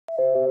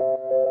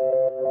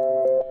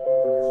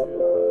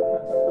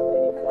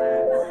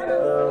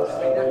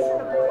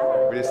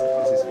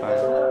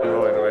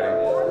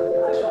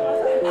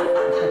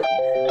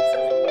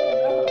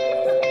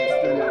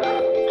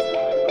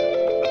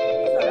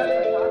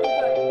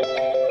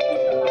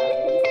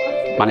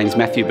My name is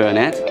Matthew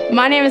Burnett.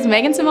 My name is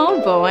Megan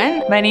Simone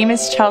Bowen. My name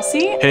is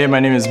Chelsea. Hey, my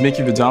name is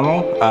Mickey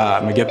Vidamo.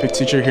 I'm a GEPIK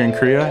teacher here in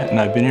Korea, and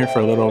I've been here for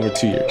a little over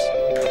 2 years.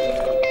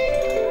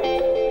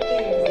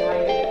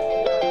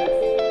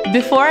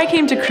 Before I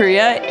came to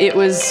Korea, it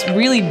was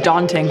really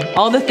daunting.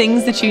 All the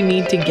things that you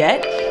need to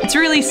get, it's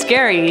really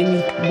scary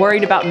and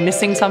worried about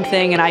missing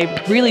something, and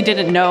I really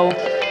didn't know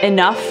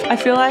enough, I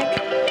feel like.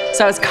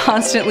 So I was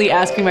constantly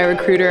asking my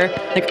recruiter,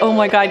 like, oh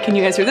my God, can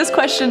you answer this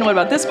question? What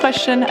about this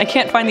question? I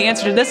can't find the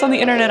answer to this on the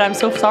internet. I'm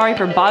so sorry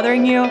for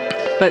bothering you.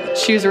 But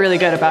she was really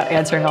good about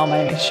answering all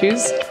my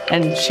issues,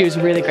 and she was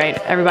really great.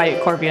 Everybody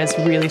at Corbia is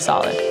really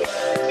solid.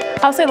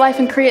 I'll say life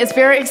in Korea is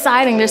very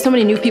exciting. There's so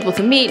many new people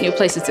to meet, new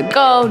places to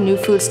go, new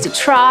foods to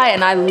try,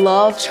 and I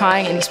love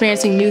trying and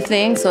experiencing new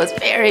things, so it's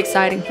very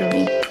exciting for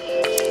me.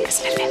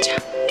 It's an adventure.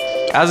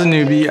 As a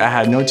newbie, I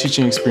had no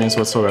teaching experience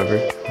whatsoever,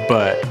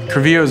 but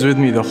Korea was with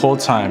me the whole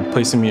time,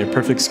 placing me in a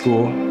perfect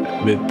school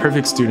with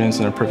perfect students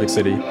in a perfect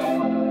city.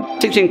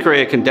 Teaching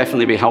career can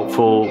definitely be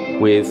helpful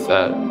with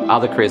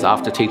other careers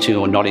after teaching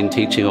or not in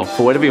teaching or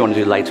for whatever you want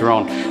to do later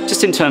on.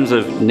 Just in terms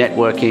of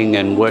networking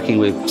and working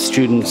with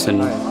students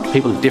and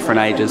people of different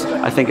ages,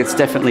 I think it's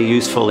definitely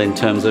useful in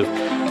terms of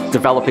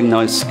developing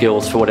those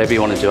skills for whatever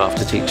you want to do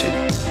after teaching.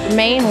 The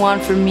main one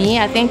for me,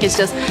 I think, is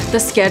just the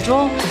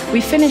schedule.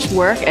 We finish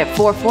work at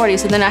 4:40,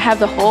 so then I have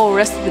the whole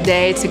rest of the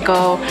day to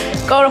go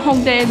to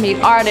Hongdae, meet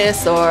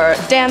artists or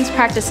dance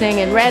practicing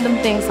and random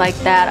things like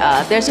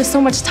that. There's just so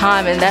much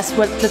time, and that's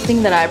the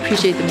thing that I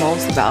appreciate the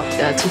most about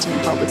teaching in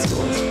public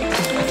schools.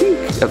 I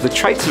think the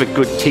traits of a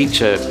good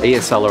teacher,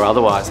 ESL or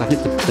otherwise, I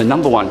think the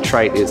number one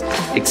trait is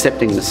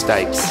accepting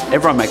mistakes.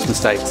 Everyone makes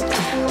mistakes.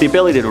 The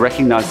ability to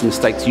recognise the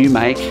mistakes you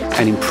make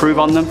and improve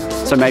on them.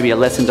 So maybe a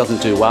lesson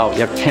doesn't do well.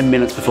 You have 10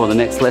 minutes before the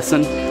next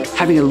lesson.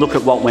 Having a look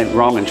at what went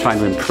wrong and trying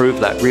to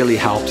improve that really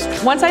helps.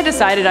 Once I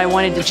decided I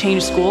wanted to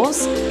change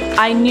schools,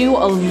 I knew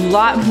a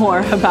lot more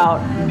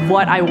about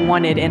what I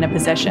wanted in a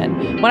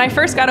position. When I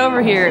first got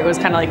over here, it was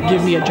kind of like,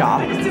 give me a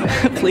job,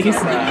 please.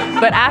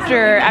 But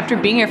after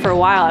being here for a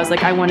while, I was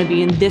like, I want to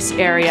be in this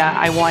area.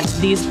 I want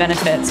these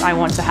benefits. I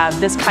want to have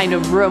this kind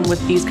of room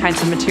with these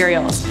kinds of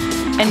materials.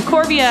 And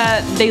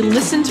Corbia, they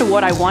listened to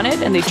what I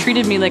wanted and they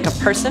treated me like a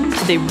person.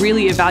 They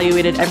really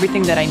evaluated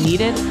everything that I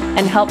needed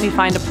and helped me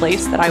find a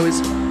place that I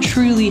was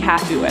truly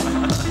happy with.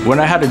 When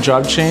I had a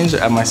job change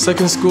at my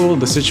second school,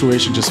 the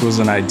situation just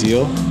wasn't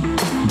ideal,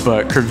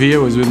 but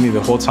Korbia was with me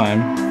the whole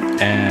time,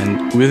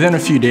 and within a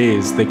few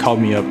days, they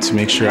called me up to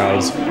make sure I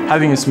was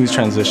having a smooth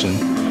transition.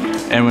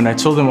 And when I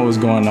told them what was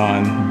going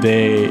on,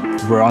 they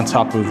were on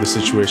top of the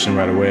situation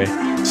right away,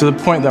 to the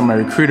point that my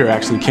recruiter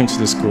actually came to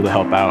the school to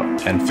help out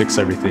and fix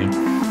everything.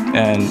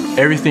 And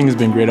everything has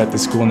been great at the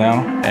school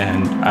now,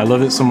 and I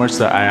love it so much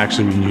that I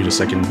actually renewed a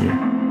second year.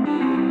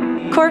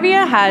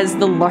 Corbia has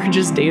the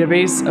largest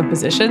database of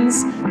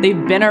positions.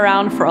 They've been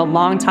around for a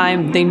long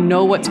time. They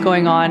know what's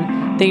going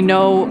on. They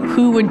know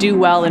who would do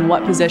well in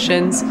what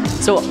positions.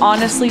 So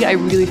honestly, I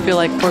really feel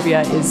like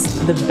Corbia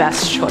is the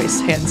best choice,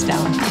 hands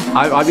down.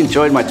 I've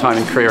enjoyed my time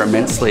in Korea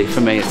immensely.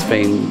 For me, it's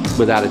been,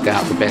 without a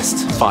doubt, the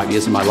best 5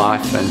 years of my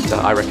life, and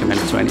I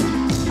recommend it to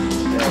anyone.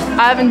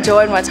 I've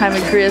enjoyed my time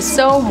in Korea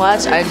so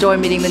much. I enjoy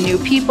meeting the new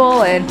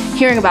people and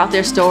hearing about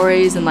their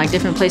stories and like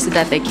different places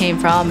that they came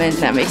from, and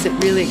that makes it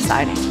really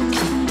exciting.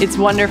 It's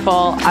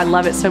wonderful. I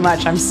love it so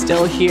much. I'm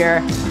still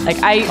here.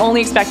 Like, I only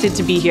expected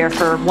to be here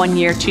for 1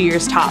 year, 2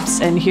 years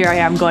tops, and here I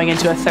am going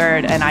into a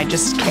third, and I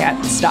just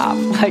can't stop.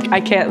 Like, I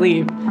can't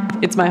leave.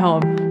 It's my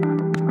home.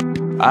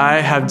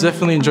 I have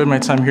definitely enjoyed my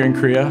time here in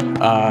Korea.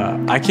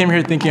 I came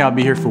here thinking I'll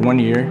be here for 1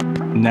 year.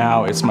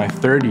 Now it's my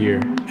third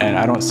year, and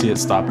I don't see it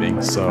stopping.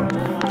 So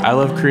I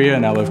love Korea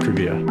and I love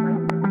Korea.